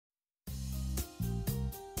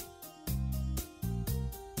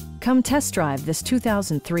Come test drive this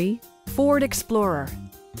 2003 Ford Explorer.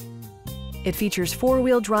 It features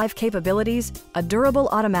four-wheel drive capabilities, a durable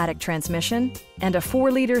automatic transmission, and a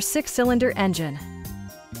 4-liter 6-cylinder engine.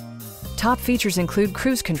 Top features include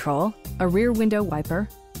cruise control, a rear window wiper,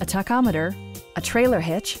 a tachometer, a trailer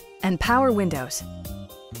hitch, and power windows.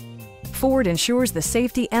 Ford ensures the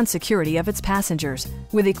safety and security of its passengers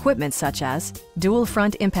with equipment such as dual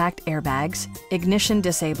front impact airbags, ignition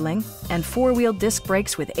disabling, and 4-wheel disc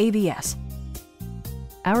brakes with ABS.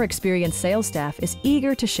 Our experienced sales staff is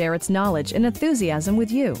eager to share its knowledge and enthusiasm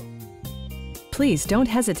with you. Please don't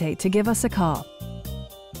hesitate to give us a call.